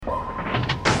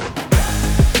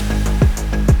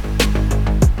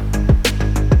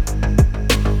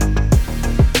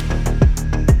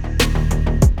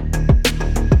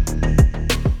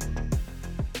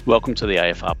Welcome to the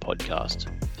AFR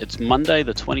podcast. It's Monday,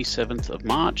 the 27th of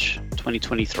March,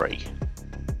 2023.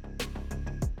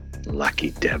 Lucky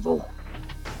devil.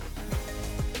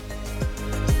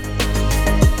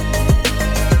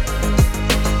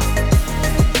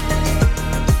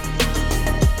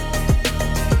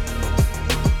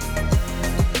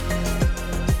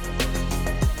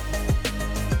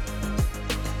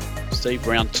 Steve,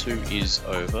 round two is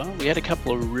over. We had a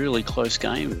couple of really close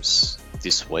games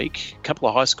this week, a couple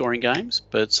of high-scoring games,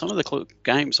 but some of the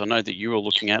games I know that you were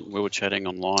looking at, we were chatting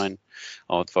online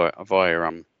via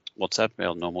WhatsApp,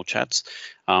 our normal chats.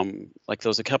 Like there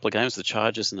was a couple of games, the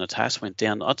Chargers and the TAS went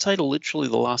down, I'd say to literally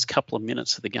the last couple of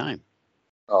minutes of the game.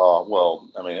 Oh, well,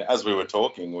 I mean, as we were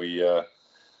talking, we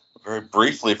very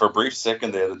briefly, for a brief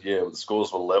second there, the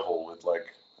scores were level with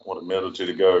a minute or two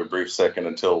to go, a brief second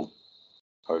until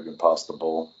Hogan passed the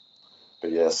ball.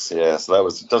 But so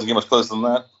it doesn't get much closer than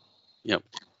that. Yep.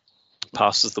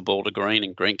 Passes the ball to Green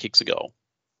and Green kicks a goal.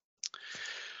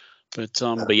 But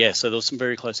so there were some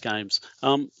very close games.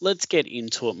 Let's get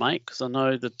into it, mate, because I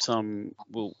know that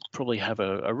we'll probably have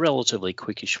a relatively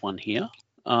quickish one here.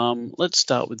 Let's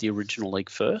start with the original league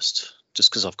first,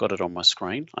 just because I've got it on my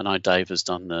screen. I know Dave has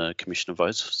done the commissioner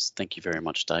votes. Thank you very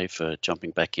much, Dave, for jumping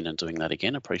back in and doing that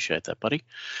again. Appreciate that, buddy.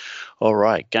 All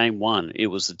right, game one. It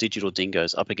was the Digital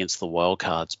Dingoes up against the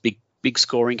Wildcards. Big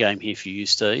scoring game here for you,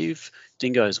 Steve.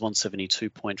 Dingoes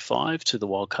 172.5 to the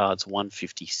Wildcards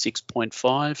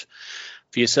 156.5.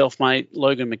 For yourself, mate,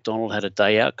 Logan McDonald had a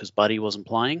day out because Buddy wasn't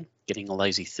playing, getting a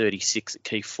lazy 36 at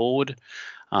key forward.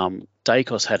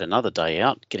 Dacos had another day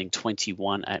out, getting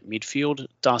 21 at midfield.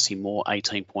 Darcy Moore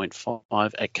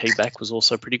 18.5 at key back was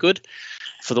also pretty good.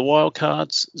 For the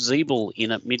Wildcards, Zeeble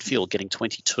in at midfield getting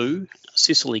 22.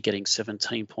 Sicily getting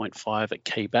 17.5 at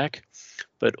key back.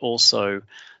 But also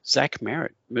Zach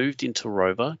Merritt moved into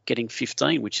Rover getting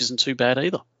 15, which isn't too bad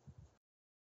either.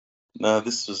 No,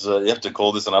 this was, you have to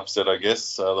call this an upset, I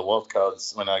guess. The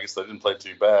Wildcards, I guess they didn't play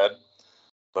too bad.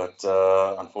 But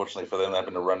unfortunately for them, they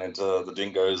happened to run into the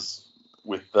Dingoes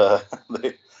with,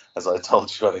 as I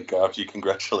told you, I think after you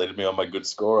congratulated me on my good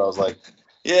score, I was like,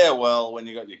 when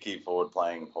you got your key forward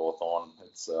playing Hawthorn,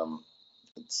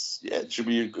 it should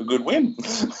be a good win,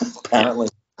 apparently.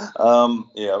 I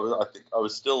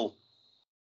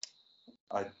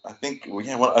think when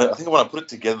I put it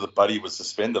together, the Buddy was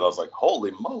suspended. I was like, holy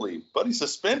moly, Buddy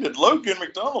suspended. Logan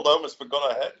McDonald, I almost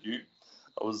forgot I had you.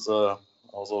 I was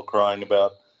all crying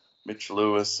about Mitch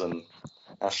Lewis and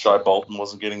how Shy Bolton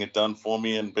wasn't getting it done for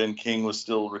me, and Ben King was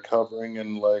still recovering,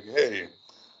 and hey,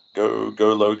 go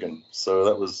Logan. So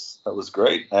that was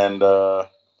great. And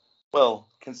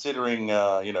considering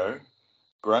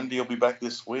Grundy will be back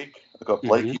this week. I've got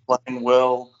Blakey playing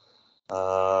well.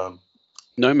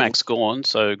 No Max gone,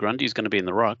 so Grundy's going to be in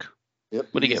the ruck.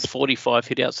 Yep. Would he get 45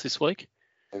 hitouts this week?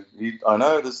 I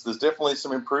know there's definitely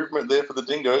some improvement there for the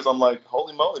Dingoes. I'm like,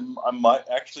 holy moly, I might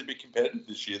actually be competitive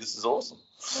this year. This is awesome.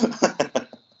 For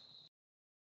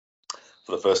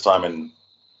the first time in,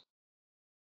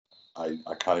 I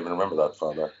can't even remember that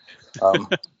far back.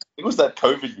 It was that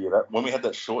COVID year, that when we had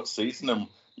that short season and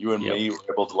you and me were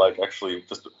able to actually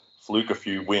just fluke a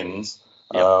few wins.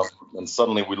 Yep. And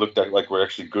suddenly we looked at like we're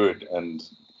actually good. And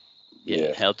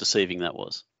how deceiving that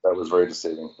was. That was very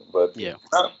deceiving. But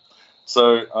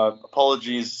so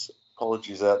apologies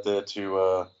out there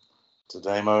to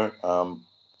Damo.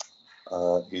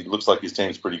 He looks like his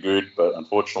team's pretty good, but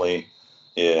unfortunately,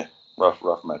 rough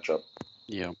matchup.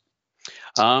 Yeah.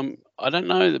 I don't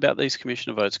know about these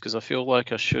commissioner votes because I feel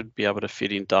like I should be able to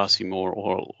fit in Darcy Moore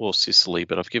or Sicily,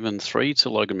 but I've given 3 to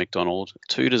Logan McDonald,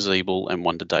 2 to Zeeble, and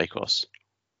 1 to Dacos.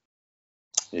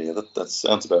 Yeah, that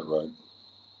sounds about right.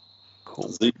 Cool.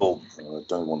 Zeeble, I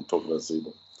don't want to talk about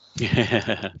Zeeble.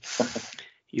 Yeah.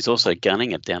 He's also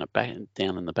gunning it down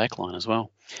in the back line as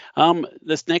well.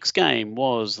 This next game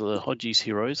was the Hodges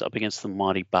Heroes up against the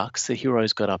Mighty Bucks. The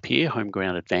Heroes got up here, home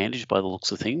ground advantage by the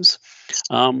looks of things.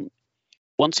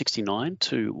 169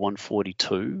 to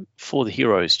 142 for the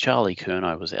Heroes. Charlie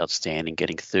Curnow was outstanding,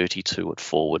 getting 32 at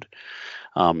forward.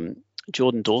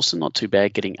 Jordan Dawson, not too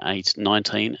bad, getting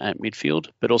 19 at midfield,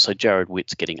 but also Jared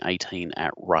Witts getting 18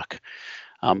 at ruck.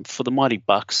 For the Mighty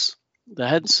Bucks, they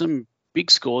had some big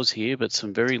scores here, but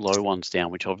some very low ones down,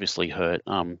 which obviously hurt.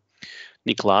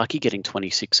 Nick Larkey getting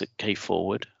 26 at key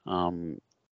forward.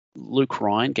 Luke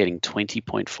Ryan getting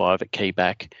 20.5 at key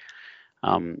back.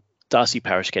 Darcy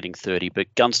Parish getting 30,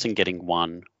 but Gunston getting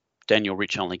 1. Daniel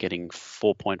Rich only getting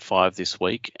 4.5 this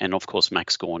week. And, of course,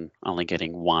 Max Gawn only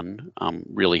getting 1.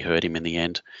 Really hurt him in the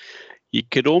end. You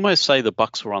could almost say the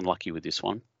Bucks were unlucky with this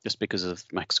one just because of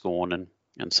Max Gawn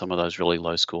and some of those really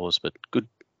low scores. But good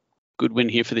win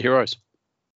here for the Heroes.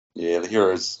 Yeah, the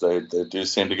Heroes, they do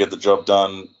seem to get the job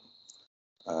done,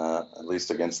 at least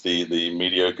against the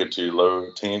mediocre to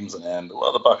low teams. And,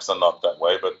 well, the Bucks are not that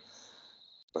way, but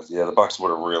yeah, the Bucks would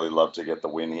have really loved to get the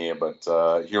win here. But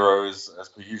Heroes, as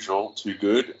per usual, too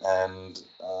good, and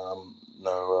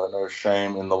no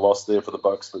shame in the loss there for the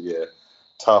Bucks. But yeah,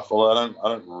 tough. Although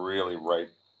I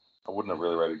wouldn't have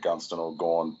really rated Gunston or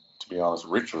Gorn, to be honest.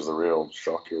 Rich was a real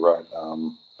shock. You're right.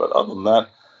 But other than that,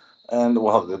 and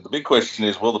well, the big question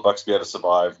is, will the Bucks be able to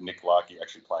survive Nick Larkey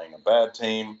actually playing a bad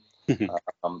team?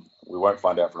 We won't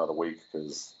find out for another week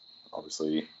because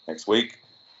obviously next week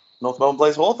North Melbourne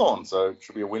plays Hawthorn, so it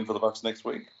should be a win for the Bucks next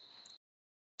week.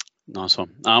 Nice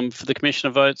one. For the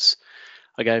commissioner votes,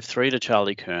 I gave 3 to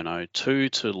Charlie Curnow, 2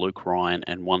 to Luke Ryan,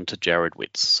 and 1 to Jared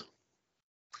Witts.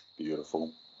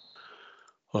 Beautiful.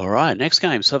 All right, next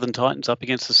game, Southern Titans up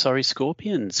against the Surrey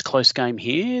Scorpions. Close game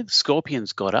here. The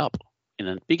Scorpions got up in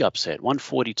a big upset,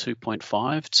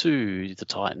 142.5 to the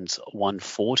Titans,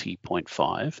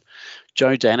 140.5.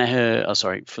 Joe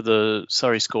Danaher, for the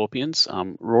Surrey Scorpions,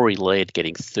 Rory Laird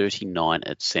getting 39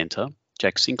 at centre,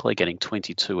 Jack Sinclair getting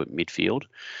 22 at midfield.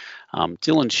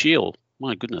 Dylan Shield,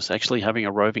 my goodness, actually having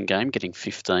a roving game, getting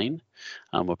 15,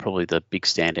 were probably the big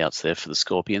standouts there for the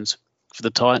Scorpions. For the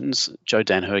Titans, Joe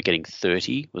Danaher getting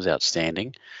 30 was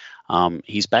outstanding.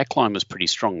 His backline was pretty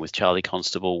strong with Charlie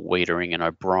Constable, Wiedering and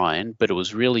O'Brien, but it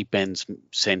was really Ben's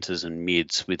centres and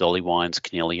mids with Ollie Wines,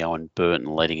 Canelio and Burton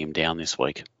letting him down this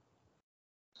week.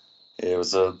 Yeah, it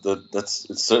was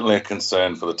it's certainly a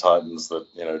concern for the Titans that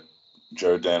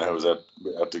Joe Danaher was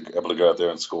able to go out there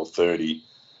and score 30,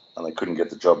 and they couldn't get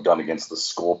the job done against the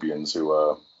Scorpions, who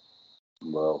are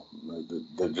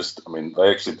they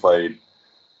actually played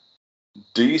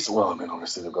decent. Well, I mean,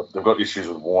 obviously they've got issues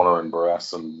with Warner and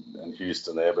Barras and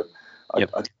Houston there, but yep.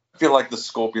 I feel like the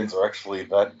Scorpions are actually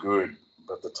that good,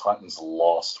 but the Titans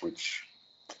lost, which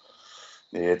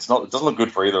it doesn't look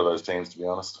good for either of those teams, to be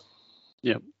honest.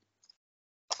 Yep.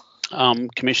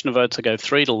 Commissioner votes, I gave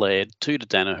 3 to Laird, 2 to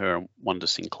Danaher, and 1 to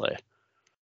Sinclair.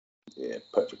 Yeah,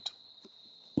 perfect.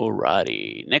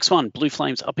 Alrighty. Next one, Blue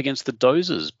Flames up against the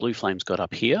Dozers. Blue Flames got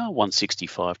up here,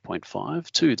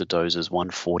 165.5 to the Dozers,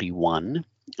 141.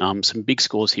 Some big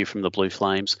scores here from the Blue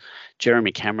Flames.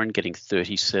 Jeremy Cameron getting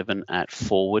 37 at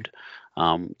forward.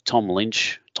 Tom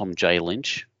J.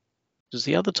 Lynch. Does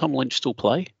the other Tom Lynch still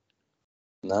play?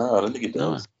 No, I don't think he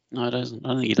does. No, it doesn't. I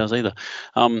don't think he does either.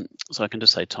 So I can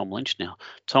just say Tom Lynch now.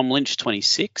 Tom Lynch,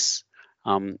 26.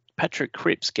 Patrick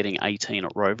Cripps getting 18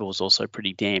 at Rover was also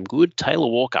pretty damn good. Taylor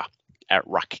Walker at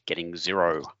ruck getting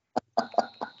 0.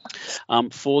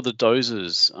 For the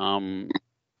Dozers,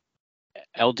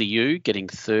 LDU getting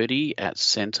 30 at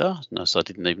centre. No, so I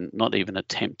not even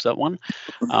attempt that one.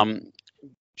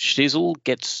 Shizzle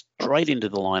gets straight into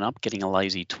the lineup, getting a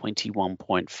lazy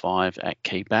 21.5 at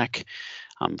key back.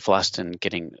 Vlaston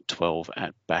getting 12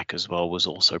 at back as well was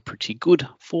also pretty good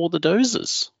for the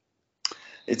Dozers.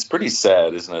 It's pretty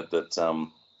sad, isn't it, that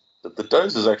the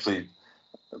Dozers actually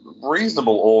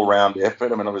reasonable all-round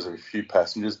effort. I mean, obviously a few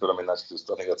passengers, but I mean I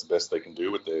think that's the best they can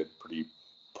do with their pretty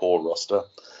poor roster.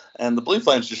 And the Blue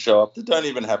Flames just show up. They don't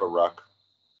even have a ruck.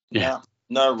 Yeah.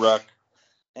 No ruck.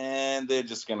 And they're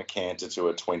just going to canter to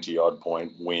a 20-odd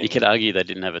point win. You could argue they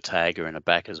didn't have a tagger and a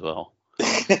back as well.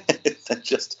 They're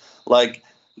just like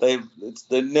they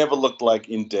never looked like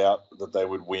in doubt that they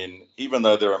would win, even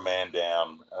though they're a man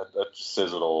down. That just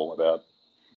says it all about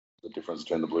the difference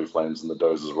between the Blue Flames and the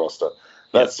Dozers roster.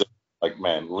 That's it. Like,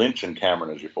 man, Lynch and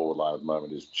Cameron as your forward line at the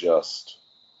moment is just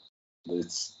I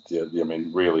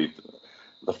mean, really,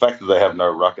 the fact that they have no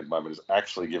ruck at the moment is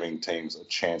actually giving teams a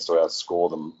chance to outscore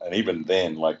them, and even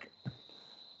then, like,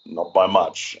 not by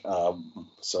much.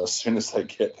 So as soon as they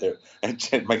get there,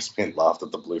 it makes me laugh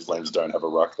that the Blue Flames don't have a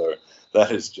ruck, though.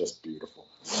 That is just beautiful.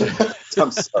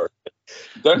 I'm sorry.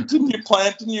 Didn't you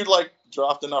draft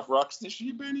enough rucks this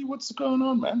year, Benny? What's going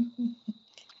on, man?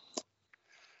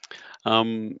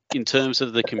 In terms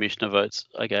of the commissioner votes,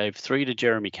 I gave 3 to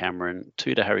Jeremy Cameron,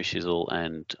 2 to Harry Shizzle,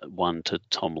 and 1 to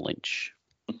Tom Lynch.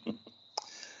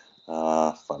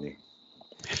 Funny.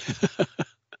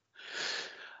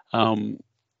 The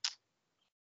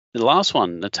last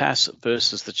one, Natas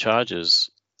versus the Chargers.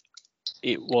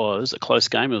 It was a close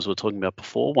game, as we were talking about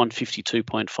before,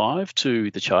 152.5 to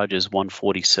the Chargers,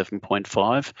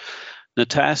 147.5.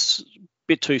 Natas,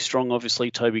 bit too strong,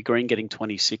 obviously. Toby Green getting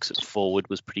 26 at forward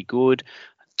was pretty good.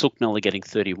 Tuckmiller getting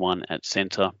 31 at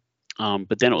centre.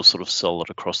 But then it was sort of solid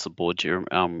across the board.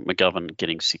 McGovern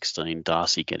getting 16,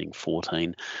 Darcy getting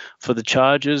 14. For the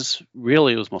Chargers,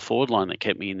 really it was my forward line that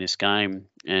kept me in this game,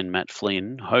 and Matt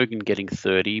Flynn. Hogan getting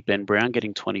 30, Ben Brown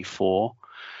getting 24.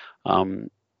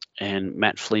 and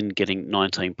Matt Flynn getting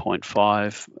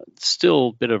 19.5. Still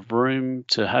a bit of room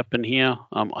to happen here.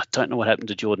 I don't know what happened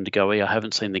to Jordan De Goey. I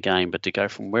haven't seen the game, but to go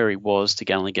from where he was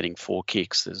to only getting 4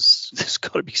 kicks, there's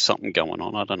got to be something going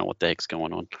on. I don't know what the heck's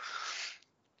going on.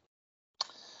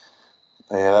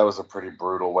 Yeah, that was a pretty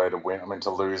brutal way to win. I mean, to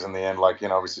lose in the end,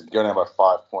 obviously go down by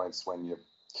 5 points when your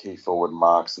key forward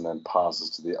marks and then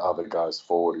passes to the other guy's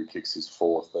forward who kicks his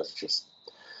 4th. That's just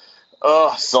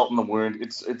salt in the wound.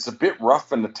 It's a bit rough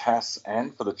for Natas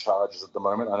and for the Chargers at the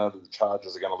moment. I know that the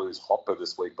Chargers are going to lose Hopper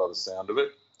this week by the sound of it,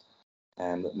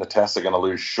 and Natas are going to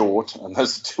lose Short, and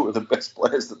those are 2 of the best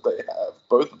players that they have,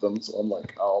 both of them. So I'm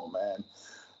like, oh man.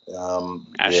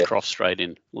 Ashcroft straight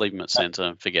in, leave him at centre,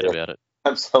 and forget about it.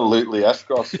 Absolutely,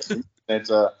 Ashcroft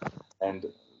centre, and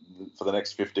for the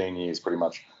next 15 years, pretty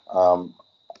much.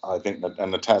 I think that,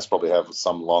 and the Tats probably have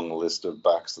some long list of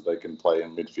backs that they can play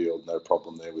in midfield. No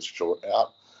problem there with Short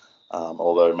out.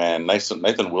 Although, man,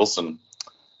 Nathan Wilson,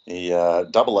 he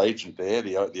double agent there.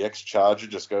 The ex-Charger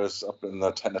just goes up in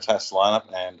the Tats lineup,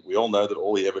 and we all know that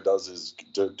all he ever does is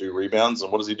do rebounds.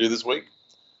 And what does he do this week?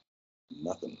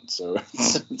 Nothing. So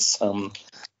it's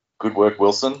good work,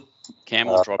 Wilson. Cam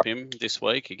will drop him this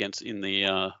week in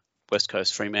the West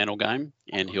Coast Fremantle game,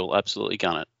 and he'll absolutely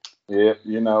gun it. Yeah,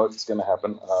 it's going to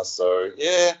happen.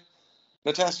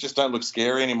 Natas just don't look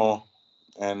scary anymore.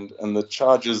 And the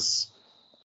Chargers,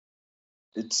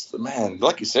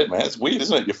 like you said, man, it's weird,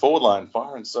 isn't it? Your forward line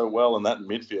firing so well, and that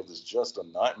midfield is just a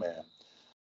nightmare.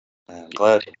 Man,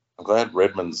 I'm glad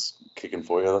Redmond's kicking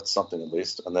for you. That's something at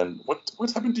least. And then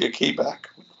what's happened to your key back?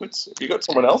 Have you got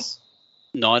someone else?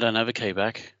 No, I don't have a key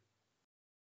back.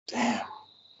 Damn.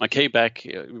 My key back,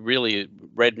 really,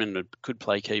 Redmond could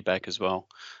play key back as well.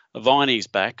 Viney's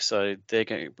back, so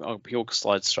he'll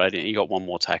slide straight in. He got 1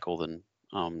 more tackle than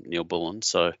Neil Bullen,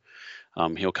 so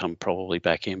he'll come probably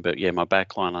back in. But yeah, my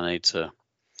back line I need to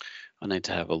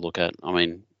have a look at. I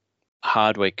mean,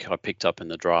 Hardwick I picked up in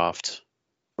the draft.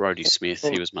 Brodie Smith,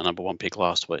 he was my number 1 pick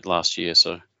last year.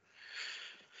 So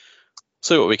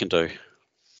see what we can do.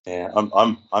 Yeah,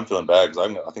 I'm feeling bad because I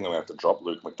think I'm gonna have to drop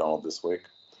Luke McDonald this week.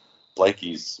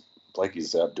 Blakey's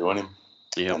outdoing him.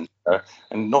 Yeah.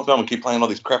 And North Melbourne keep playing all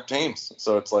these crap teams,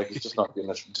 so it's like it's just not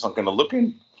going to look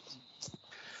in.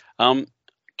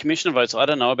 Commissioner votes. I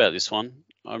don't know about this one.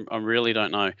 I really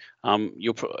don't know.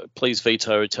 You'll please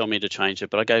veto or tell me to change it.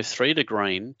 But I gave 3 to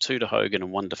Green, 2 to Hogan,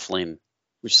 and 1 to Flynn,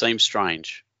 which seems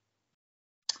strange.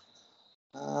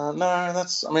 No,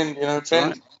 that's. I mean,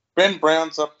 right. Ben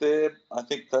Brown's up there. I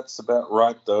think that's about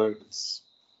right, though.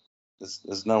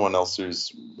 There's no one else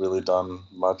who's really done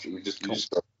much.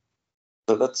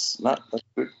 So that's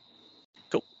good.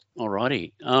 Cool.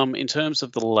 Alrighty. In terms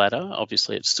of the ladder,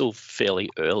 obviously it's still fairly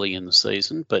early in the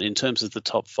season, but in terms of the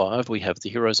top 5, we have the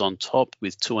Heroes on top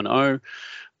with 2-0,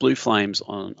 Blue Flames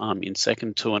on in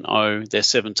second 2-0. They're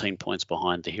 17 points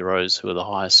behind the Heroes, who are the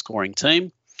highest scoring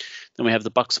team. Then we have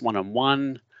the Bucks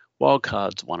 1-1,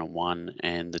 Wildcards 1-1,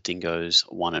 and the Dingoes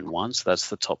 1-1. So that's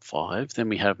the top 5. Then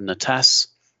we have Natas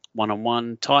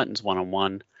 1-1, Titans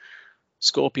 1-1,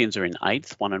 Scorpions are in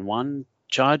 8th, 1-1.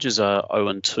 Chargers are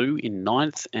 0-2 in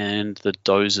 9th, and the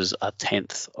Dozers are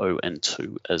 10th,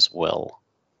 0-2 as well.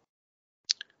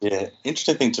 Yeah,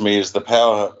 interesting thing to me is the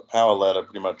power ladder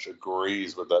pretty much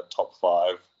agrees with that top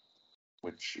 5,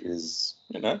 which is,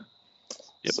 Yep.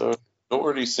 So it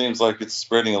already seems like it's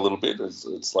spreading a little bit.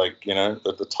 It's like,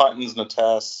 that the Titans,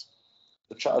 Natas,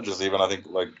 the Chargers even, I think,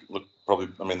 look probably,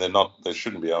 I mean, they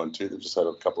shouldn't be 0-2. They've just had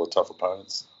a couple of tough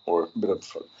opponents, or a bit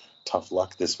of tough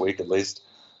luck this week at least.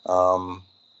 But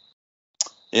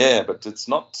it's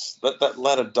not that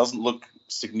ladder doesn't look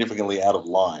significantly out of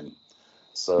line.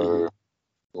 So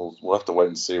we'll have to wait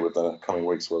and see with the coming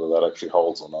weeks whether that actually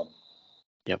holds or not.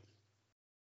 Yep.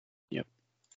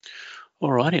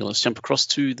 Alrighty, let's jump across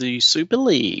to the Super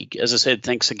League. As I said,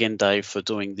 thanks again, Dave, for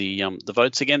doing the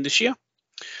votes again this year.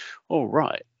 All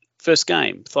right. First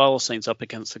game, Thylacines up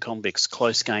against the Convicts.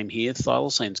 Close game here.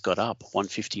 Thylacines got up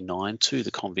 159 to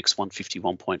the Convicts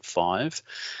 151.5.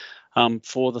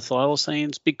 For the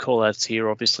Thylacines, big call-outs here,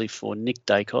 obviously, for Nick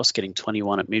Dacos getting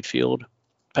 21 at midfield,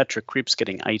 Patrick Cripps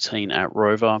getting 18 at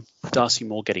Rover, Darcy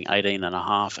Moore getting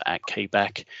 18.5 at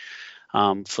keyback.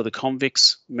 For the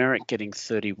Convicts, Merrick getting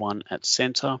 31 at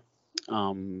centre,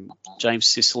 James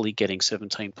Sicily getting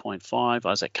 17.5,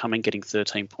 Isaac Cumming getting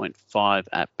 13.5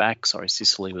 at back. Sorry,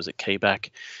 Sicily was at keyback.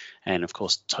 And, of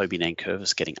course, Toby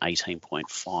Nankervis getting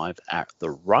 18.5 at the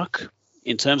ruck.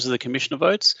 In terms of the commissioner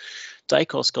votes,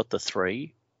 Dacos got the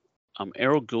 3.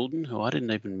 Errol Goulden, who I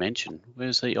didn't even mention,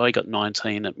 where's he? He got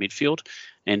 19 at midfield.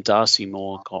 And Darcy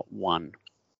Moore got 1.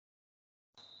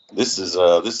 This is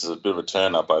a bit of a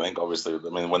turn up, I think. Obviously, I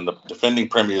mean, when the defending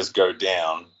premiers go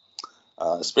down,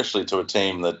 especially to a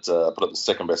team that put up the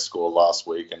second best score last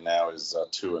week and now is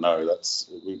 2-0, that's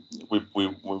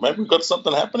maybe we've got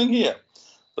something happening here.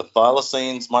 The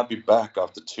Thylacines might be back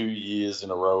after 2 years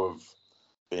in a row of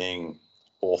being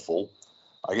awful.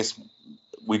 I guess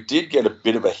we did get a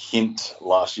bit of a hint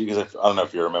last year, because I don't know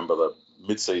if you remember by the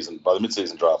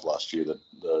mid-season draft last year, that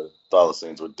the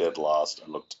Thylacines were dead last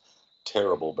and looked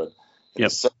terrible. But in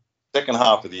the second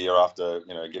half of the year, after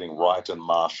getting Wright and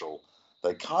Marshall,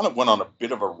 they kind of went on a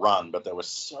bit of a run, but they were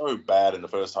so bad in the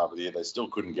first half of the year, they still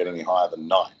couldn't get any higher than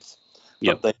ninth.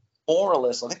 But they more or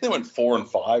less, I think they went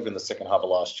 4-5 in the second half of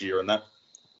last year, and that,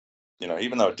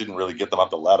 even though it didn't really get them up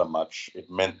the ladder much, it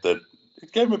meant that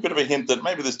it gave them a bit of a hint that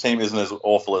maybe this team isn't as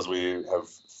awful as we have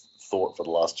thought for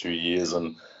the last 2 years,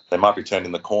 and they might be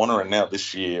turning the corner. And now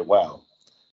this year, wow,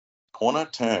 corner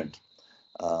turned.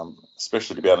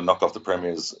 Especially to be able to knock off the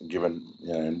premiers, given,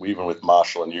 and even with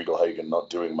Marshall and Ugle-Hagan not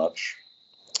doing much,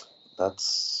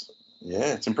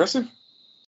 it's impressive.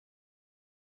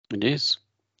 It is.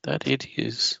 That it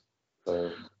is.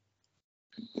 So,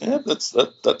 yeah, that's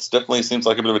definitely seems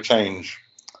like a bit of a change.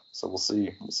 So we'll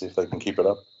see if they can keep it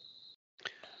up.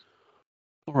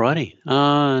 Alrighty.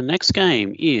 Next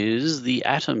game is the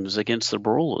Atoms against the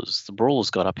Brawlers. The Brawlers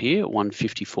got up here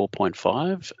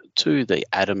 154.5 to the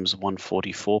Atoms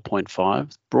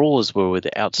 144.5. Brawlers were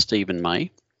without Stephen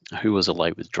May, who was a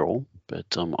late withdrawal, but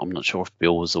I'm not sure if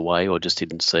Bill was away or just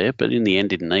didn't see it, but in the end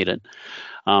didn't need it.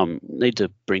 Need to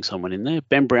bring someone in there.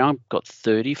 Ben Brown got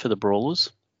 30 for the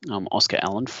Brawlers. Oscar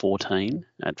Allen 14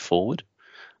 at forward.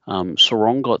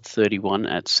 Sarong got 31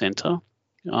 at centre.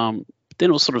 Then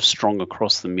it was sort of strong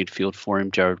across the midfield for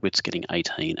him. Jared Witt's getting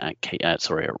 18 at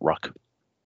ruck.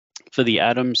 For the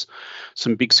Atoms,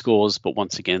 some big scores, but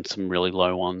once again, some really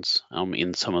low ones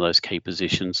in some of those key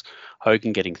positions.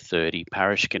 Hogan getting 30.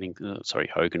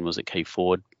 Hogan was at key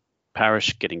forward.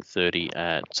 Parrish getting 30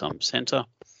 at centre.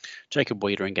 Jacob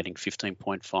Wiedering getting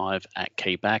 15.5 at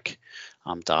key back.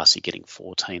 Darcy getting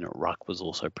 14 at ruck was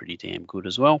also pretty damn good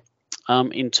as well.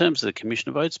 In terms of the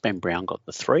commissioner votes, Ben Brown got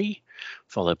the 3,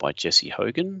 followed by Jesse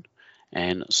Hogan,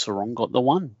 and Sarong got the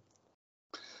 1.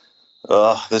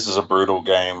 This is a brutal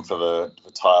game for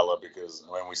Tyler, because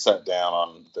when we sat down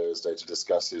on Thursday to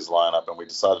discuss his lineup, and we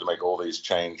decided to make all these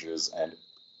changes, and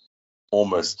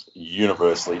almost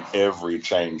universally every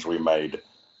change we made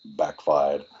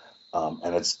backfired.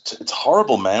 And it's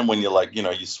horrible, man, when you're like,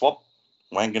 you swap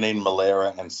Wanganeen,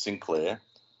 Malera, and Sinclair,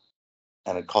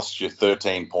 and it costs you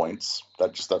 13 points.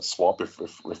 That swap. If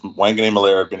Wanganeen,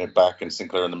 Malera had been at back and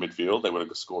Sinclair in the midfield, they would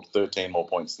have scored 13 more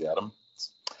points to the Atom.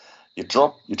 You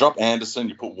drop Anderson,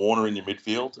 you put Warner in your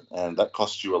midfield, and that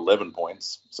costs you 11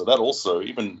 points. So that also,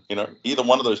 even either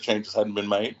one of those changes hadn't been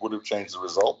made, would have changed the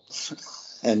result.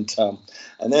 and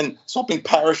then swapping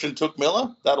Parrish and Took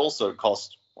Miller, that also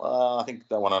cost. I think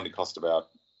that one only cost about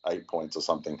 8 points or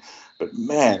something. But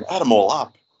man, add them all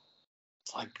up,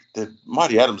 it's like the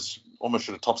Mighty Atoms almost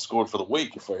should have top scored for the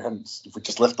week if we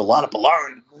just left the lineup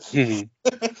alone.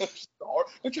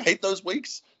 Don't you hate those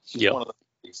weeks? Yeah. One of those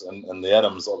weeks. And the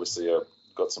Atoms obviously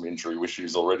got some injury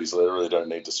issues already, so they really don't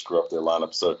need to screw up their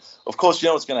lineup. So of course,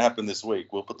 what's going to happen this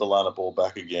week. We'll put the lineup all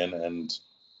back again, and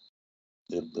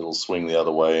it'll swing the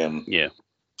other way. And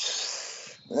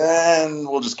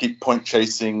we'll just keep point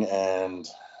chasing, and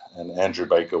Andrew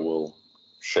Baker will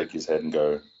shake his head and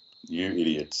go, "You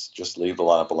idiots, just leave the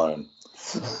lineup alone."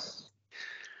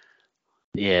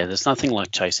 Yeah, there's nothing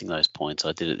like chasing those points.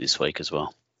 I did it this week as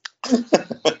well.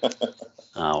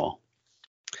 Oh well.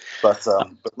 But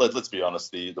let's be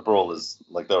honest, the Brawlers,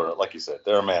 like you said,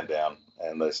 they're a man down,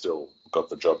 and they still got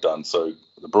the job done. So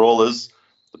the Brawlers,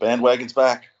 the bandwagon's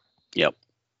back. Yep.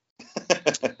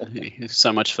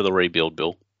 So much for the rebuild,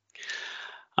 Bill.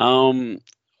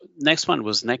 Next one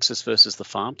was Nexus versus the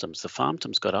Farmtoms. The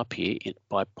Farmtoms got up here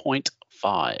by 0.5,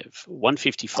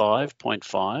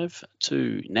 155.5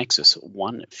 to Nexus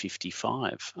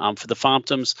 155. For the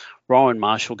Farmtoms, Rowan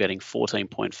Marshall getting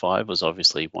 14.5 was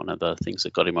obviously one of the things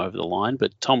that got him over the line,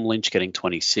 but Tom Lynch getting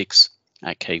 26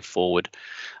 at key forward,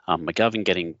 McGovern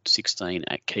getting 16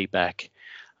 at key back.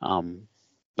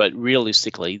 But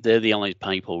realistically, they're the only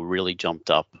people who really jumped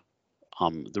up.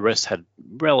 The rest had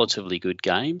relatively good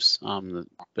games,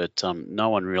 but no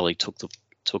one really took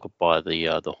it by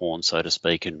the horn, so to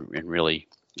speak, and really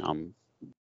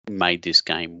made this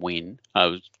game win.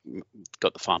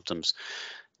 Got the Farmtoms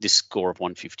this score of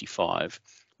 155.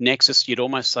 Nexus, you'd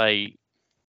almost say,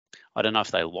 I don't know if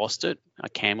they lost it.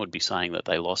 Cam would be saying that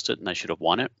they lost it and they should have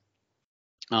won it.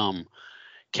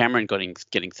 Cameron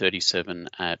getting 37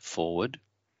 at forward.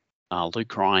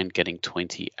 Luke Ryan getting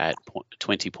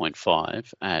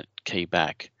 20.5 at key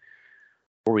back.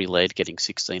 Rory Laird getting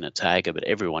 16 at tagger, but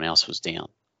everyone else was down.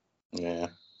 Yeah,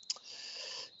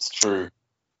 it's true.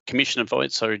 Commissioner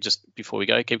votes, so just before we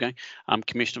go, keep going.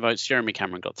 Commissioner votes, Jeremy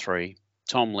Cameron got 3,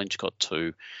 Tom Lynch got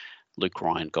 2, Luke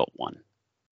Ryan got 1.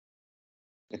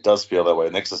 It does feel that way.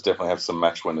 Nexus definitely have some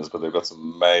match winners, but they've got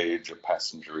some major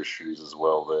passenger issues as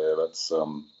well there.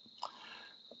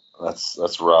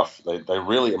 That's rough. They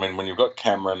really, I mean, when you've got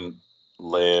Cameron,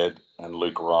 Laird, and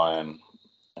Luke Ryan,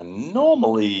 and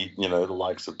normally, the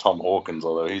likes of Tom Hawkins,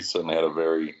 although he's certainly had a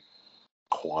very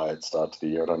quiet start to the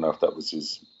year. I don't know if that was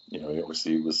his,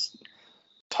 obviously it was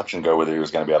touch and go whether he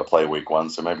was going to be able to play week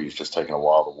 1, so maybe he's just taking a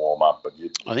while to warm up. But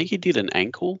I think he did an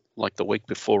ankle like the week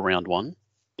before round 1.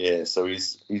 Yeah, so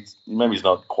he's maybe he's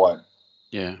not quite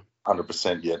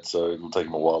 100% yet, so it'll take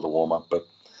him a while to warm up.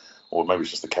 Or maybe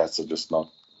it's just the Cats are just not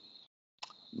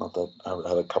that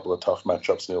had a couple of tough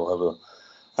matchups, and he'll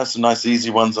have some nice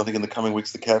easy ones. I think in the coming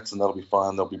weeks, the Cats, and that'll be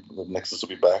fine. The Nexus will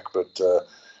be back, but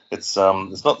it's not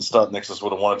the start Nexus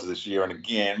would have wanted to this year. And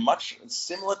again, much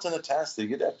similar to Natas, you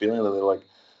get that feeling that they're like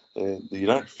you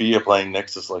don't fear playing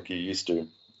Nexus like you used to.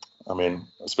 I mean,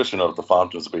 especially not if the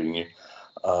Phantoms are beating you.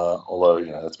 Although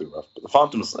that's a bit rough, but the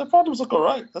Phantoms look all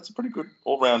right. That's a pretty good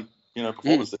all-round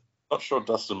performance. Not sure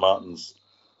Dustin Martin's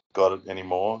got it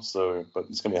anymore, but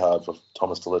it's going to be hard for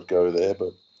Thomas to let go there.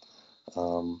 But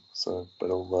no,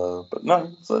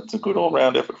 so it's a good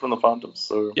all-round effort from the Phantoms.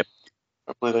 So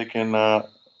hopefully they can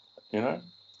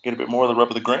get a bit more of the rub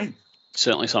of the green.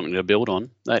 Certainly something to build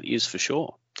on. That is for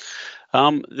sure.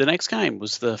 The next game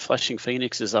was the Flashing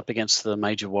Phoenixes up against the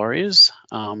Major Warriors.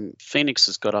 Phoenix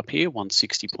has got up here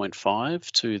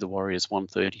 160.5 to the Warriors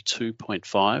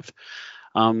 132.5.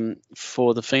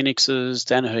 For the Phoenixes,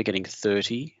 Danaher getting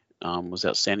 30 was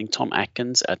outstanding. Tom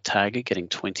Atkins at tagger getting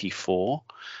 24.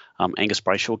 Angus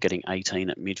Brayshaw getting 18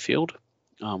 at midfield.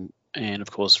 And,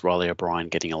 of course, Riley O'Brien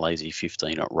getting a lazy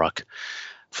 15 at ruck.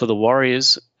 For the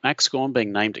Warriors, Max Gawn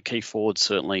being named at key forward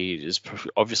certainly is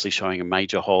obviously showing a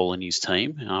major hole in his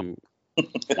team.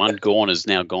 One Gawn is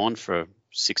now gone for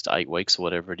 6 to 8 weeks or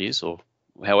whatever it is, or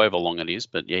however long it is.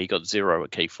 But, yeah, he got 0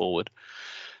 at key forward.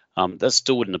 That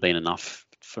still wouldn't have been enough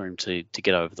for him to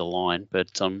get over the line.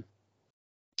 But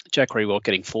Jack Rewalt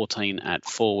getting 14 at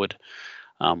forward.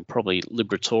 Probably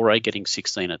Liberatore getting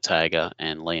 16 at tagger,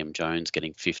 and Liam Jones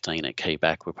getting 15 at key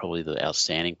back were probably the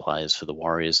outstanding players for the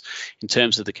Warriors. In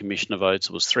terms of the commissioner votes,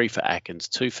 it was 3 for Atkins,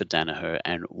 2 for Danaher,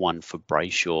 and 1 for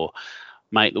Brayshaw.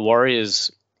 Mate, the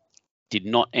Warriors did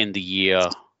not end the year,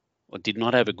 or did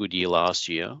not have a good year last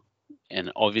year,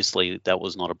 and obviously that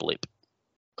was not a blip.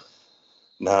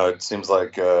 No, it seems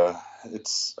like we got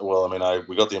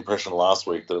the impression last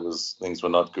week that things were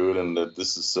not good, and that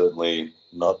this is certainly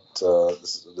not.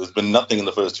 There's been nothing in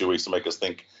the first 2 weeks to make us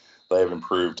think they have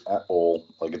improved at all.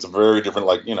 Like, it's a very different.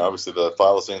 Obviously the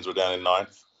Thylacines were down in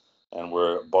 9th, and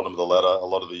we're bottom of the ladder a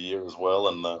lot of the year as well,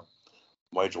 and the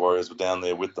Major Warriors were down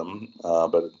there with them.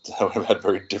 But we've had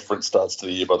very different starts to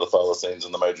the year by the Thylacines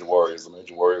and the Major Warriors. The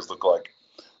Major Warriors look like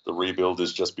the rebuild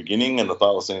is just beginning, and the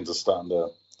Thylacines are starting to.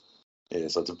 Yeah,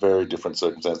 so it's a very different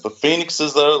circumstance. The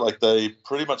Phoenixes, though, they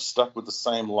pretty much stuck with the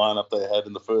same lineup they had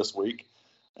in the first week.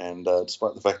 And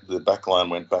despite the fact that their back line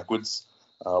went backwards,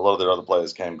 a lot of their other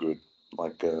players came good.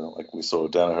 Like we saw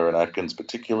Danaher and Atkins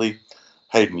particularly.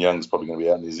 Hayden Young's probably going to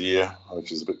be out in his ear,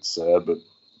 which is a bit sad, but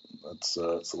that's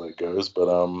the way it goes. But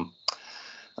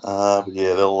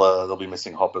yeah, they'll be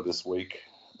missing Hopper this week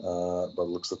by the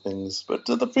looks of things. But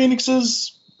the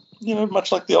Phoenixes,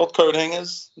 much like the old coat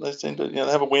hangers, they seem to,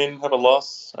 have a win, have a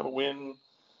loss, have a win.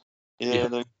 Yeah.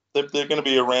 They're going to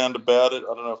be around about it.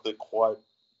 I don't know if they're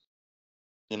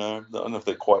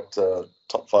quite,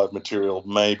 top 5 material,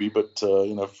 maybe. But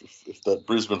if that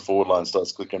Brisbane forward line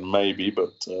starts clicking, maybe.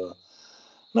 But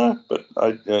no. But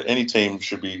any team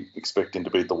should be expecting to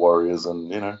beat the Warriors,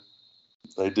 and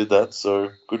they did that.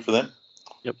 So good for them.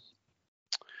 Yep.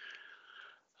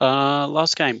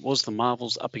 Last game was the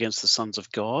Marvels up against the Sons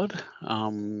of God.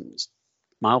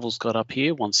 Marvels got up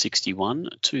here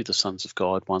 161 to the Sons of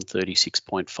God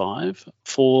 136.5.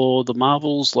 For the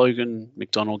Marvels, Logan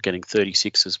McDonald getting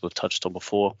 36, as we've touched on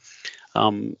before.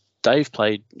 Dave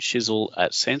played Shizzle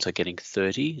at centre getting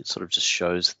 30. It sort of just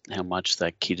shows how much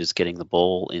that kid is getting the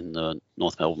ball in the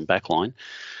North Melbourne backline.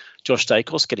 Josh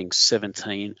Dacos getting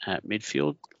 17 at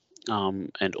midfield.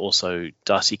 And also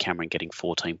Darcy Cameron getting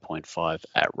 14.5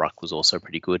 at ruck was also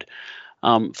pretty good.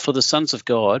 For the Sons of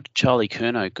God, Charlie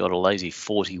Curnow got a lazy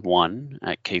 41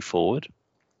 at key forward.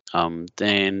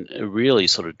 Then it really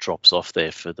sort of drops off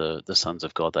there for the Sons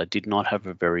of God. They did not have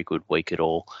a very good week at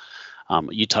all.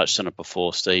 You touched on it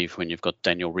before, Steve, when you've got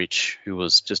Daniel Rich, who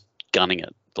was just gunning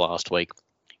it last week.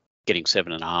 Getting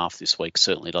 7.5 this week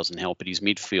certainly doesn't help, but his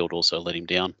midfield also let him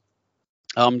down.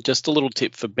 Just a little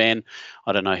tip for Ben.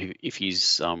 I don't know if he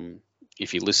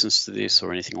listens to this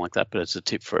or anything like that, but it's a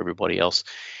tip for everybody else.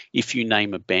 If you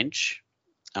name a bench,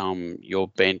 your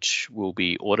bench will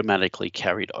be automatically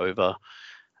carried over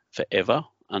forever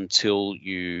until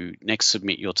you next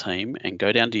submit your team and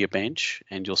go down to your bench,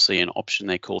 and you'll see an option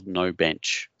there called no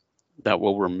bench. That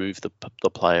will remove the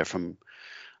player from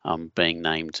being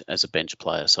named as a bench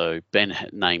player. So Ben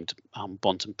had named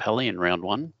Bontempelli in round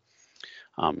 1,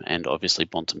 and obviously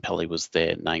Bontempelli was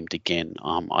there named again.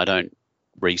 I don't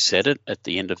reset it at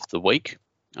the end of the week.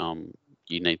 You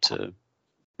need to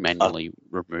manually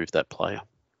remove that player.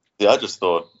 Yeah, I just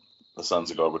thought the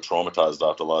Sons of God were traumatized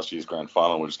after last year's grand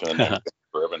final. We're just going to name it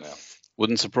forever now.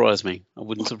 Wouldn't surprise me. It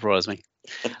wouldn't surprise me.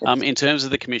 In terms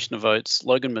of the commissioner votes,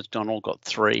 Logan McDonald got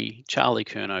 3, Charlie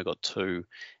Curnow got 2,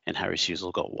 and Harry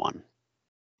Husel got 1.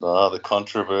 The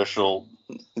controversial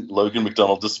Logan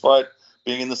McDonald, despite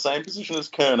being in the same position as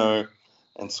Curnow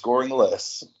and scoring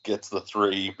less, gets the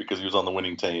 3 because he was on the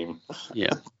winning team.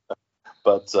 Yeah.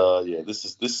 But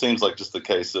this seems like just the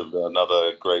case of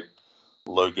another great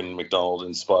Logan McDonald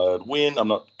inspired win. I'm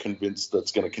not convinced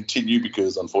that's going to continue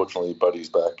because unfortunately Buddy's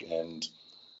back and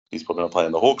he's probably not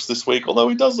playing the Hawks this week, although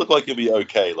he does look like he'll be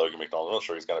okay, Logan McDonald. I'm not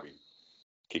sure he's going to be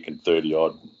kicking 30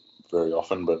 odd very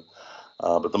often, but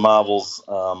the Marvels,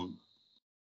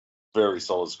 very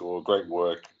solid score, great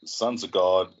work. Sons of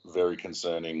God, very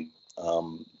concerning.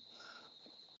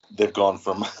 They've gone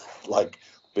from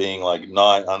being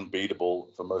nigh unbeatable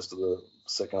for most of the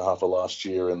second half of last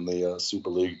year in the Super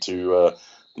League to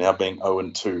now being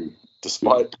 0-2,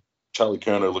 despite Charlie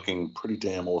Curnow looking pretty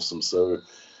damn awesome. So,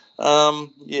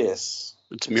 yes.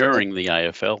 It's mirroring the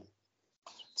AFL.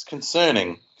 It's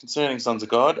concerning, Sons of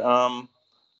God.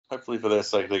 Hopefully for their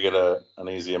sake they get an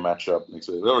easier matchup next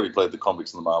week. They already played the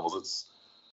Convicts and the Marvels. It's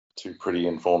 2 pretty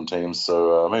informed teams,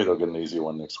 so maybe they'll get an easier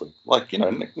one next week.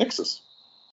 Nexus.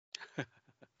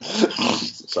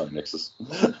 Sorry, Nexus.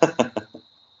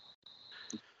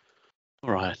 All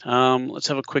right. Let's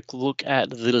have a quick look at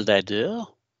the ladder.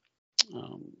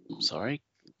 Sorry,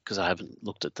 because I haven't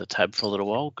looked at the tab for a little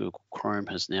while. Google Chrome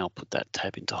has now put that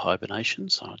tab into hibernation,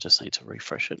 so I just need to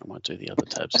refresh it. I might do the other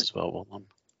tabs as well while I'm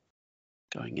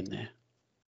going in there.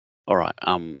 All right.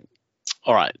 All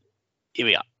right. Here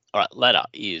we are. All right. Ladder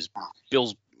is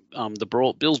Bills.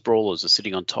 Bills Brawlers are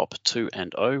sitting on top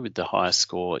 2-0 with the highest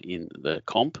score in the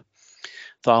comp.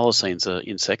 Thylacines are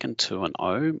in second,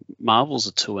 2-0. Marvels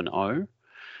are 2-0.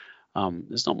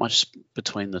 There's not much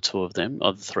between the two of them,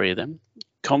 or the three of them.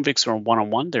 Convicts are on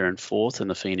 1-1. They're in fourth, and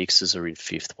the Phoenixes are in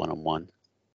fifth, 1-1.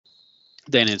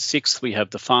 Then in sixth, we have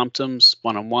the Farmtoms,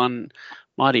 1-1.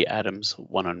 Mighty Adams,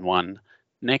 1-1.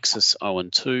 Nexus,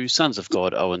 0-2. Sons of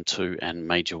God, 0-2. And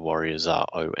Major Warriors are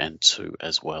 0-2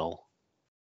 as well.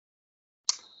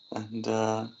 And,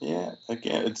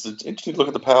 again, it's interesting to look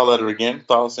at the power ladder again.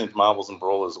 Thylacines, Marvels, and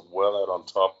Brawlers well out on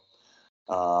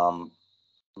top.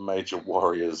 Major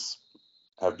Warriors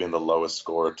have been the lowest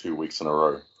scorer 2 weeks in a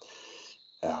row.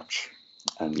 Ouch.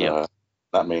 And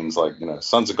that means,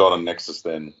 Sons of God and Nexus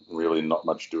then really not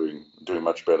much doing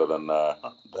much better than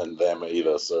them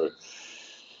either. So,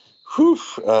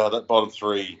 that bottom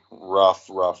 3, rough.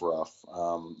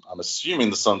 I'm assuming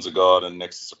the Sons of God and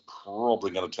Nexus are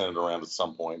probably going to turn it around at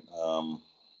some point. You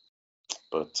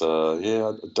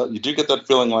do get that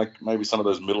feeling like maybe some of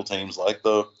those middle teams, like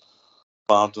the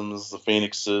Phantoms, the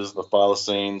Phoenixes, the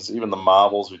Thylacines, even the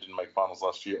Marvels, who didn't make finals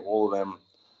last year, all of them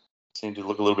seem to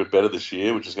look a little bit better this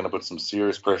year, which is going to put some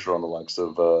serious pressure on the likes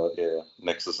of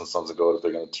Nexus and Sons of God if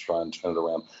they're going to try and turn it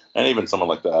around. And even someone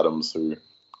like the Adams, who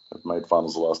have made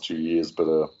finals the last 2 years,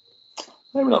 but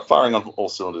maybe not firing on all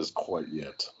cylinders quite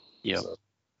yet. Yeah. So,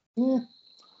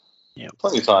 yeah.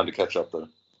 Plenty of time to catch up, though.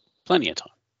 Plenty of time.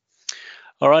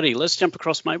 Alrighty, let's jump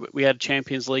across, mate. We had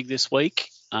Champions League this week.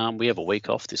 We have a week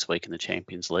off this week in the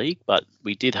Champions League, but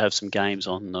we did have some games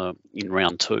on in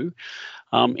round 2.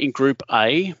 In Group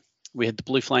A, we had the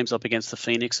Blue Flames up against the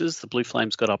Phoenixes. The Blue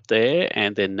Flames got up there,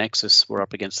 and then Nexus were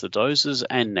up against the Dozers,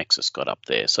 and Nexus got up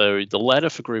there. So the ladder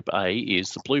for Group A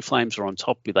is the Blue Flames are on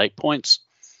top with 8 points.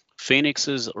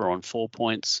 Phoenixes are on 4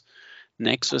 points.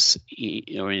 Nexus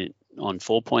are on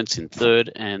 4 points in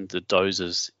third, and the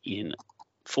Dozers in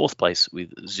fourth place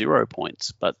with 0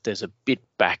 points. But there's a bit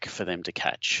back for them to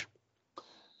catch.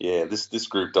 Yeah, this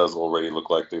group does already look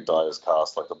like the die is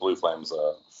cast. Like the Blue Flames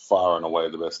are far and away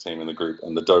the best team in the group,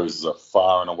 and the Dozers are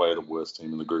far and away the worst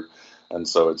team in the group. And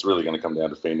so it's really going to come down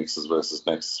to Phoenixes versus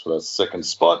Nexus for that second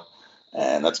spot.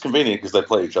 And that's convenient because they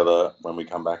play each other when we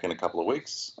come back in a couple of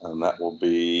weeks, and that will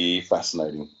be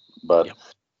fascinating. But Yep.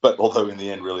 but although in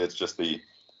the end, really, it's just the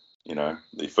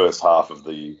first half of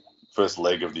the first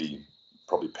leg of the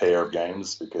probably pair of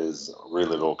games, because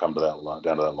really it'll all come to that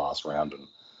down to that last round,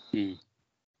 and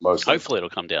Hopefully it'll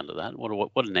come down to that.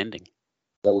 What an ending.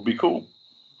 That would be cool.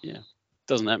 Yeah,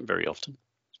 doesn't happen very often.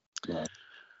 No.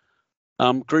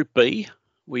 Group B,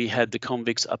 we had the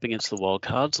Convicts up against the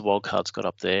Wildcards. The Wildcards got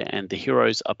up there, and the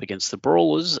Heroes up against the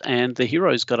Brawlers, and the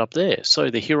Heroes got up there. So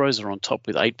the Heroes are on top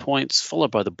with 8 points, followed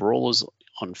by the Brawlers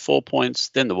on 4 points.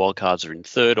 Then the Wildcards are in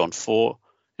third on 4,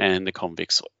 and the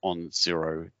Convicts on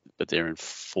 0, but they're in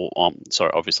 4.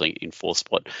 Obviously in 4th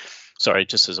spot. Sorry,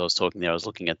 just as I was talking there, I was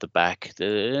looking at the back.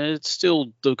 The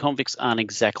Convicts aren't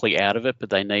exactly out of it, but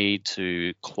they need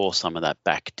to claw some of that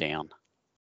back down.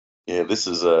 Yeah, this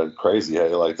is crazy. Hey,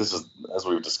 like, this is, as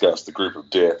we've discussed, the group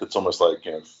of death. It's almost like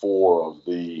 4 of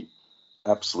the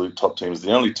absolute top teams.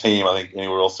 The only team I think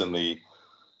anywhere else in the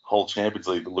whole Champions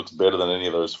League that looks better than any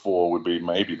of those 4 would be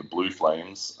maybe the Blue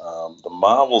Flames. The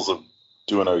Marvels are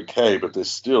doing okay, but they're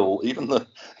still, even though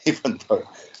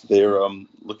they're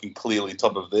looking clearly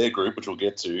top of their group, which we'll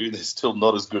get to, they're still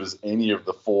not as good as any of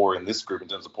the 4 in this group in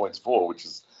terms of points for, which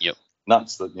is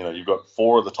nuts. That you've got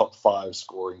 4 of the top 5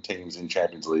 scoring teams in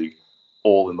Champions League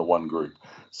all in the one group.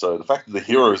 So the fact that the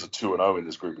Heroes are 2-0 in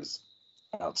this group is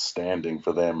outstanding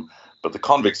for them. But the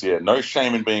Convicts, no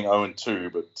shame in being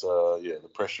 0-2, but the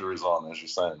pressure is on, as you're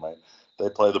saying, mate. They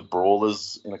play the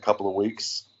Brawlers in a couple of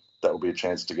weeks. That will be a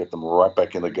chance to get them right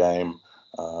back in the game,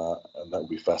 and that will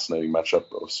be a fascinating matchup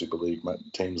of Super League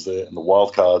teams there. And the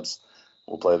Wildcards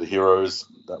will play the Heroes.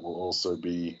 That will also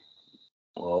be,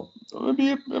 well,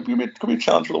 it could be a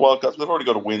challenge for the Wildcards. They've already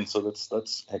got a win, so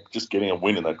that's just getting a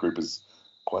win in that group is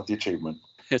quite the achievement.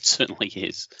 It certainly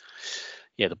is.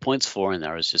 Yeah, the points for in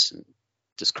there is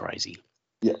just crazy.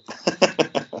 Yeah.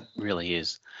 Really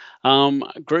is.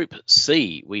 Group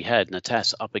C, we had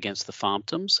Natas up against the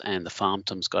Farmtons, and the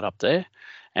Farmtons got up there.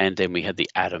 And then we had the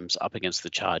Adams up against the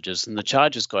Chargers, and the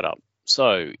Chargers got up.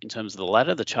 So in terms of the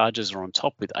ladder, the Chargers are on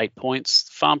top with 8 points.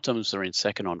 The Farmtons are in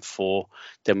second on 4.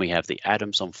 Then we have the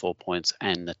Adams on 4 points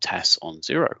and Natas on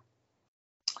 0.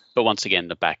 But once again,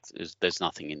 the back, there's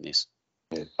nothing in this.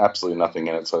 Yeah, absolutely nothing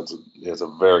in it. So it's a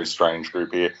very strange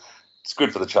group here. It's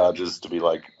good for the Chargers to be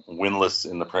like winless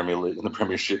in the Premier League, in the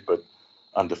Premiership, but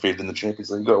undefeated in the Champions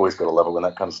League. You've always got to love it when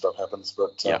that kind of stuff happens.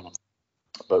 But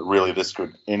but really,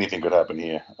 anything could happen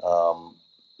here.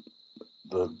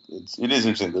 It is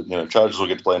interesting that Chargers will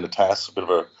get to play in the Natas, a bit of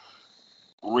a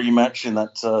rematch in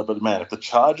that. But man, if the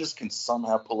Chargers can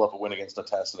somehow pull off a win against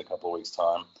Natas in a couple of weeks'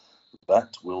 time,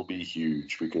 that will be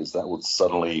huge, because that would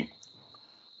suddenly,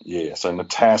 So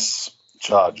Natas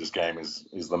Chargers game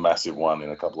is the massive one in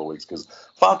a couple of weeks, because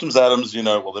Farmtons Adams,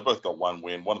 well, they've both got one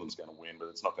win. One of them's going to win, but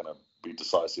it's not going to be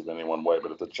decisive in any one way.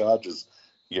 But if the Chargers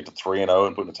get to 3-0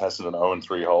 and put Natas in an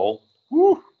 0-3 hole,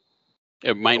 woo!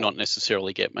 It may not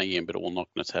necessarily get me in, but it will knock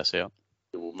Natas out.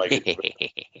 It will make it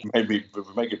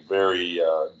very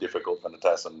difficult for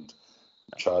Natas, and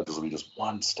Chargers will be just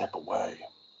one step away.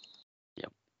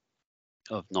 Yep.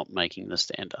 Of not making the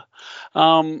stander.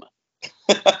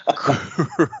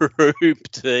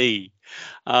 Group D.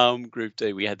 Group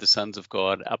D, we had the Sons of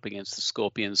God up against the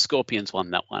Scorpions. Scorpions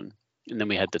won that one. And then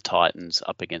we had the Titans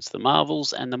up against the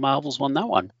Marvels, and the Marvels won that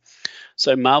one.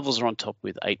 So Marvels are on top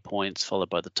with 8 points,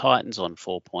 followed by the Titans on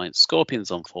 4 points,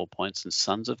 Scorpions on 4 points, and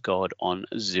Sons of God on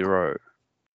 0.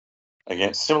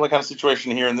 Again, similar kind of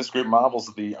situation here in this group. Marvels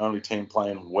are the only team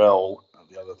playing well.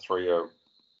 The other 3 are,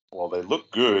 well, they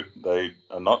look good. They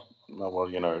are not. Well,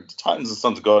 the Titans and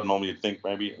Sons of God normally you'd think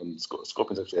maybe, and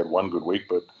Scorpions actually had one good week,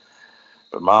 but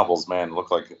Marvels, man,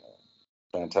 look like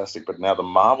fantastic. But now the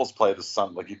Marvels play the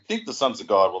Sons. Like, you'd think the Sons of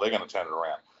God, well, they're going to turn it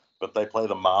around. But they play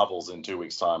the Marvels in 2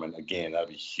 weeks' time, and again, that'd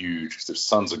be huge, because if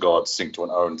Sons of God sink to an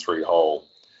 0-3 hole,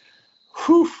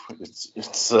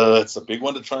 it's a big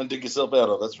one to try and dig yourself out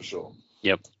of, that's for sure.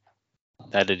 Yep,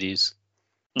 that it is.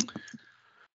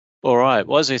 All right.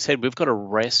 Well, as I said, we've got a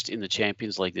rest in the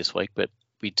Champions League this week, but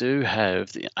we do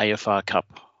have the AFR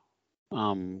Cup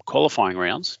qualifying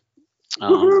rounds.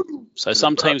 So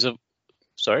some teams have,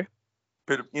 sorry?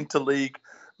 Bit of interleague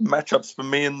matchups for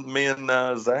me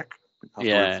and Zach.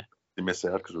 Yeah. We miss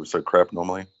out because we're so crap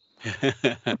normally.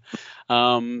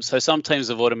 So some teams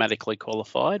have automatically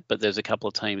qualified, but there's a couple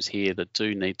of teams here that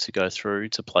do need to go through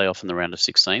to play off in the round of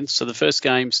 16. So the first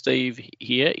game, Steve,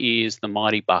 here is the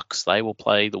Mighty Bucks. They will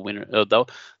play the winner.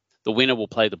 The winner will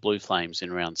play the Blue Flames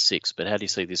in round 6. But how do you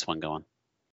see this one going?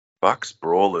 Bucks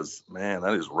Brawlers, man,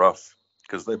 that is rough,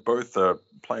 because they're both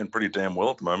playing pretty damn well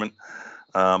at the moment.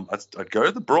 I'd go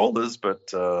the Brawlers,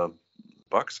 but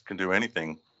Bucks can do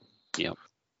anything. Yep.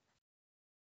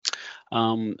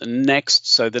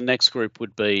 Next, so the next group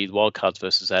would be Wildcards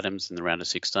versus Adams in the round of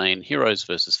 16, Heroes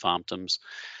versus Farmtoms.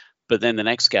 But then the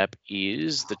next gap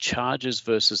is the Chargers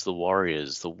versus the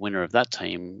Warriors. The winner of that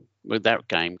team, with that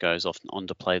game, goes off on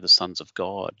to play the Sons of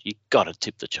God. You got to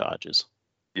tip the Chargers.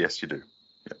 Yes, you do.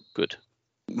 Yep. Good.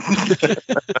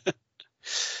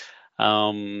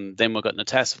 Then we've got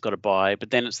Natas, we've got a bye,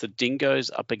 but then it's the Dingoes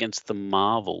up against the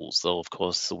Marvels. Though, of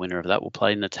course, the winner of that will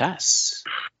play Natas.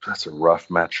 That's a rough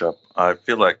matchup. I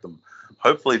feel like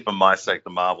hopefully for my sake, the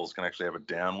Marvels can actually have a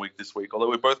down week this week. Although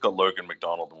we both got Logan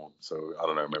McDonald, so I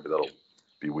don't know, maybe that'll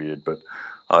be weird. But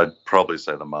I'd probably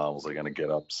say the Marvels are going to get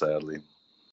up, sadly.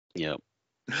 Yep.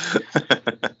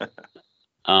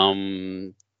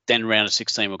 Then round of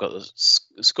 16, we've got the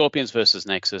Scorpions versus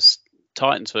Nexus,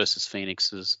 Titans versus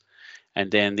Phoenixes,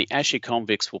 and then the Ashy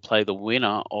Convicts will play the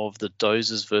winner of the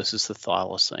Dozers versus the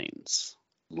Thylacines.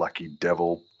 Lucky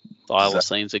devil.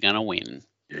 Thylacines are going to win.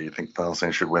 Yeah, you think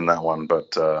Thylacines should win that one,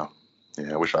 but I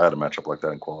wish I had a matchup like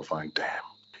that in qualifying. Damn.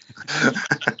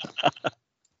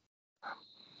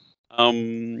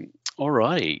 All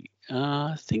righty.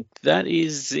 I think that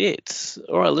is it.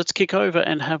 All right, let's kick over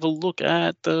and have a look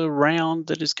at the round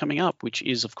that is coming up, which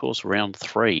is, of course, round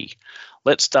 3.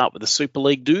 Let's start with the Super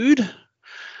League, dude.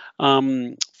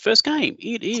 First game,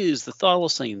 it is the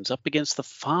Thylacines up against the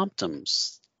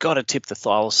Farmtoms. Got to tip the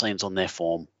Thylacines on their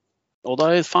form.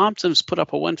 Although Farmtoms put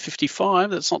up a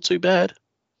 155, that's not too bad.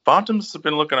 Farmtoms have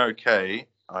been looking okay.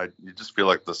 You just feel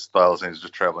like the Thylacines is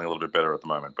just traveling a little bit better at the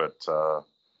moment, but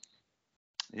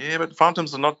but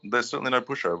Farmtoms are not. There's certainly no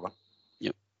pushover.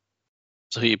 Yep.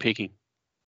 So who are you picking?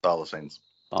 Thylacines.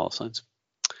 Thylacines.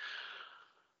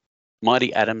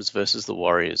 Mighty Adams versus the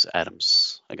Warriors.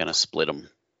 Adams are going to split them.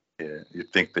 Yeah,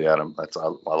 you'd think the Adams.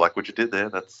 I like what you did there.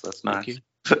 That's nice. Thank you.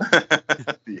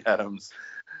 The Adams.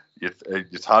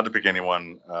 It's hard to pick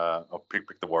anyone. I'll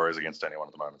pick the Warriors against anyone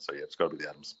at the moment. So yeah, it's got to be the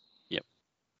Adams. Yep.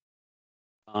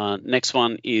 Next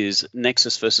one is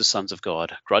Nexus versus Sons of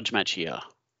God. Grudge match here.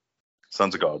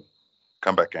 Sons of God.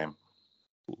 Comeback game.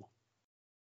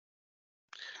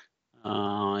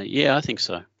 Yeah, I think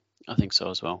so. I think so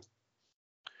as well.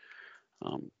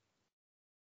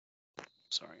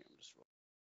 Sorry.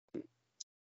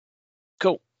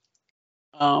 Cool.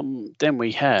 Then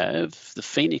we have the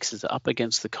Phoenixes up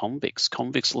against the Convicts.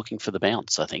 Convicts looking for the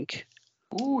bounce, I think.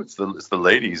 Ooh, it's the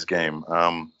ladies' game.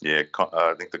 I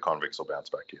think the Convicts will bounce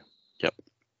back here. Yep.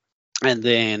 And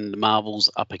then the Marvels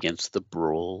up against the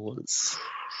Brawlers.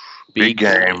 Big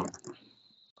game.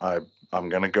 I'm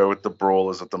going to go with the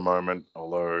Brawlers at the moment.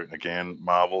 Although, again,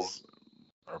 Marvels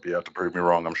will be able to prove me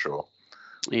wrong, I'm sure.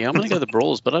 Yeah, I'm going to go the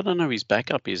Brawlers, but I don't know who his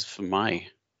backup is for May.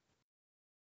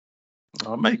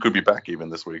 May could be back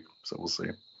even this week, so we'll see.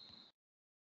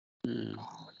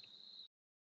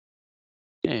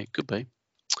 Yeah, could be.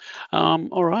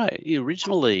 All right, the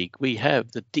original league, we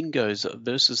have the Dingoes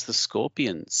versus the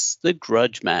Scorpions, the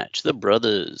grudge match, the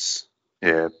brothers.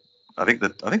 Yeah, I think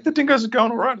the Dingoes are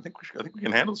going all right. I think we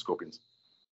can handle the Scorpions.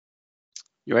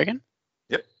 You reckon?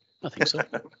 Yep, I think so.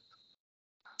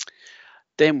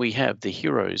 Then we have the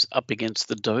Heroes up against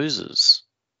the Dozers.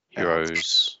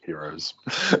 Heroes.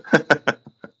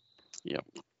 Yep.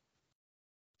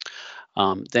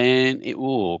 Then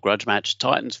grudge match,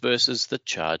 Titans versus the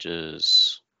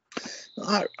Chargers.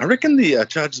 I reckon the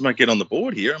Chargers might get on the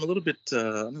board here. I'm a little bit.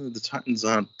 The Titans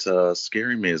aren't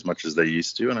scaring me as much as they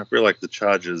used to, and I feel like the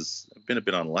Chargers have been a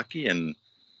bit unlucky, and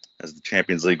as the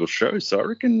Champions League will show. So I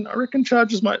reckon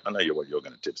Chargers might. I know what you're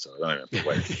going to tip, so I don't even have to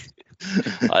wait.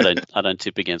 I don't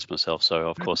tip against myself, so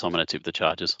of course I'm going to tip the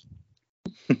Chargers.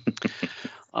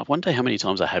 I wonder how many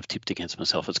times I have tipped against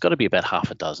myself. It's got to be about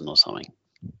half a dozen or something.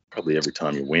 Probably every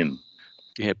time you win.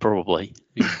 Yeah, probably.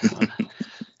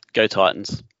 Go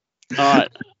Titans. All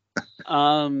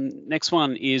right. Next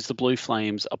one is the Blue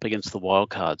Flames up against the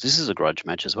Wildcards. This is a grudge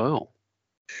match as well.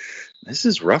 This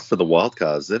is rough for the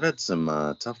Wildcards. They've had some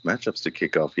tough matchups to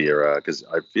kick off here because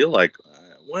I feel like,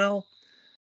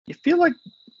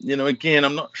 again,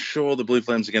 I'm not sure the Blue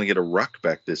Flames are going to get a ruck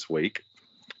back this week,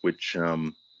 which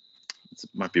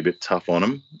might be a bit tough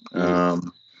on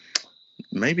them.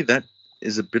 Maybe that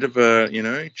is a bit of a,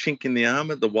 chink in the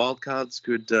armor the Wildcards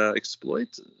could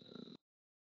exploit.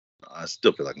 I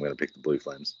still feel like I'm going to pick the Blue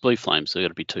Flames. Blue Flames, they've got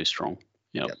to be too strong.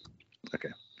 Yep. Okay.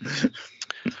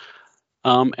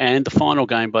 And the final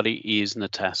game, buddy, is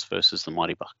Natas versus the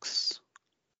Mighty Bucks.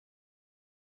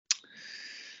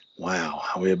 Wow.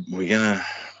 We're gonna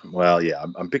Well, yeah,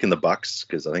 I'm picking the Bucks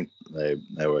because I think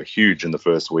they were huge in the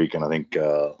first week, and I think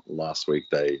last week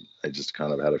they just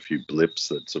kind of had a few blips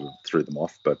that sort of threw them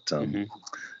off. But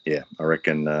yeah, I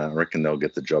reckon they'll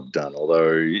get the job done.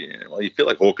 Although, well, you feel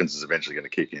like Hawkins is eventually going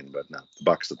to kick in, but no, the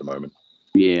Bucks at the moment.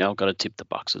 Yeah, I've got to tip the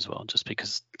Bucks as well, just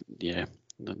because. Yeah,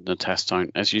 the Tas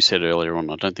don't, as you said earlier on.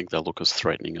 I don't think they'll look as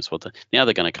threatening as what now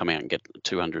they're going to come out and get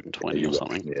 220 or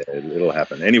something. Yeah, it'll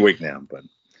happen any week now, but.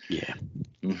 Yeah.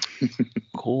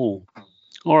 Cool.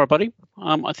 All right, buddy.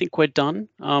 I think we're done.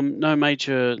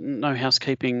 No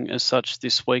housekeeping as such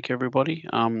this week, everybody.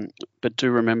 But do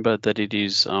remember that it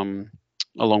is a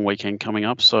long weekend coming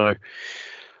up. So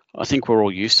I think we're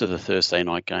all used to the Thursday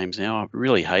night games now. I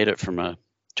really hate it from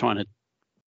trying to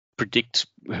predict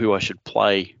who I should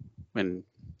play when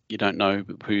you don't know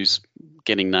who's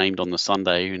getting named on the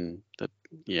Sunday. And that,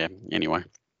 yeah, anyway.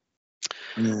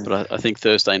 Yeah. But I think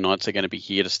Thursday nights are going to be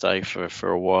here to stay for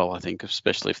a while, I think,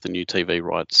 especially if the new TV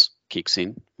rights kicks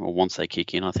in, or once they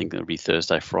kick in. I think it'll be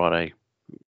Thursday, Friday.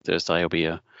 Thursday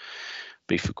will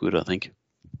be for good, I think.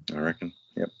 I reckon,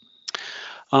 yep.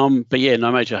 But yeah,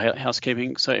 no major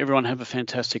housekeeping. So everyone have a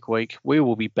fantastic week. We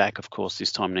will be back, of course,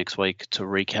 this time next week to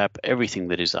recap everything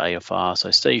that is AFR.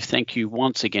 So Steve, thank you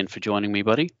once again for joining me,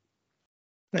 buddy.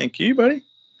 Thank you, buddy.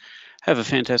 Have a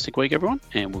fantastic week, everyone,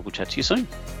 and we will chat to you soon.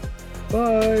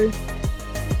 Bye.